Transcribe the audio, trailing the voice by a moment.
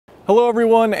Hello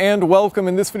everyone and welcome.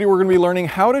 In this video we're going to be learning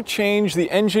how to change the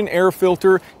engine air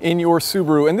filter in your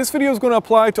Subaru. And this video is going to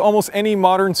apply to almost any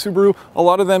modern Subaru. A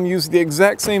lot of them use the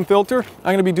exact same filter. I'm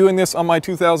going to be doing this on my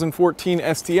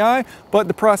 2014 STI, but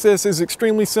the process is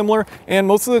extremely similar and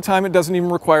most of the time it doesn't even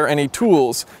require any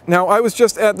tools. Now I was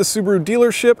just at the Subaru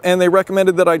dealership and they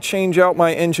recommended that I change out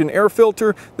my engine air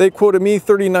filter. They quoted me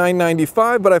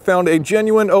 $39.95, but I found a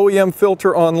genuine OEM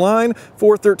filter online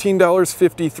for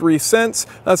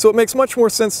 $13.53. So it makes much more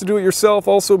sense to do it yourself,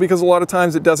 also because a lot of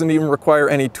times it doesn't even require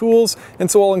any tools, and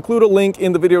so I'll include a link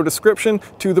in the video description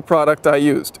to the product I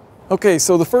used. Okay,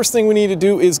 so the first thing we need to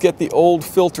do is get the old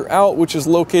filter out, which is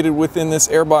located within this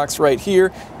air box right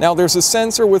here. Now there's a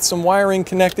sensor with some wiring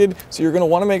connected, so you're going to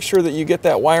want to make sure that you get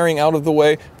that wiring out of the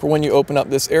way for when you open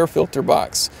up this air filter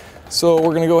box. So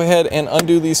we're going to go ahead and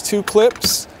undo these two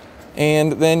clips,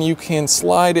 and then you can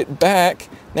slide it back.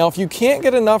 Now if you can't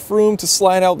get enough room to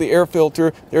slide out the air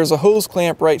filter, there's a hose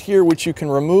clamp right here which you can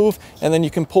remove, and then you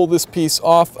can pull this piece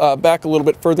off back a little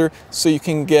bit further so you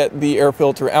can get the air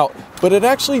filter out. But it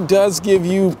actually does give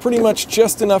you pretty much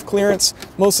just enough clearance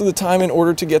most of the time in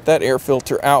order to get that air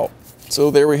filter out.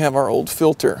 So there we have our old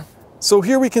filter. So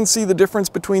here we can see the difference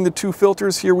between the two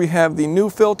filters. Here we have the new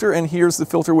filter and here's the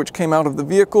filter which came out of the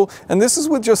vehicle, and this is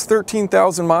with just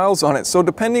 13,000 miles on it. So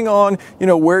depending on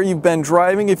where you've been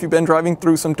driving, if you've been driving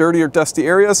through some dirty or dusty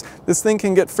areas, this thing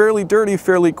can get fairly dirty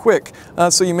fairly quick,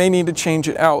 so you may need to change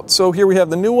it out. So here we have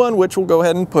the new one, which we'll go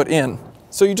ahead and put in.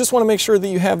 So you just want to make sure that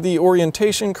you have the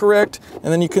orientation correct,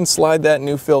 and then you can slide that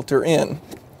new filter in,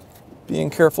 being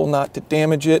careful not to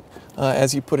damage it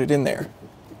as you put it in there.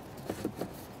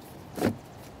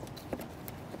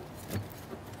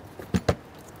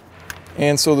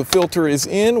 And so the filter is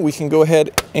in. We can go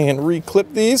ahead and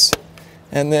re-clip these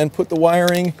and then put the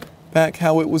wiring back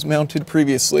how it was mounted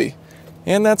previously.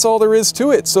 And that's all there is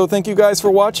to it. So thank you guys for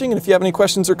watching, and if you have any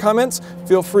questions or comments,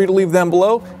 feel free to leave them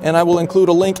below, and I will include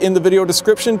a link in the video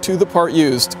description to the part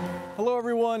used. Hello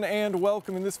everyone and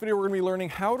welcome. In this video we're going to be learning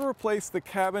how to replace the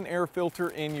cabin air filter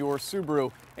in your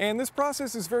Subaru. And this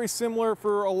process is very similar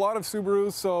for a lot of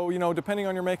Subarus, so depending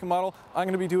on your make and model, I'm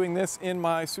going to be doing this in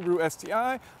my Subaru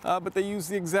STI, but they use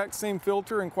the exact same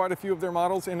filter in quite a few of their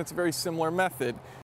models and it's a very similar method.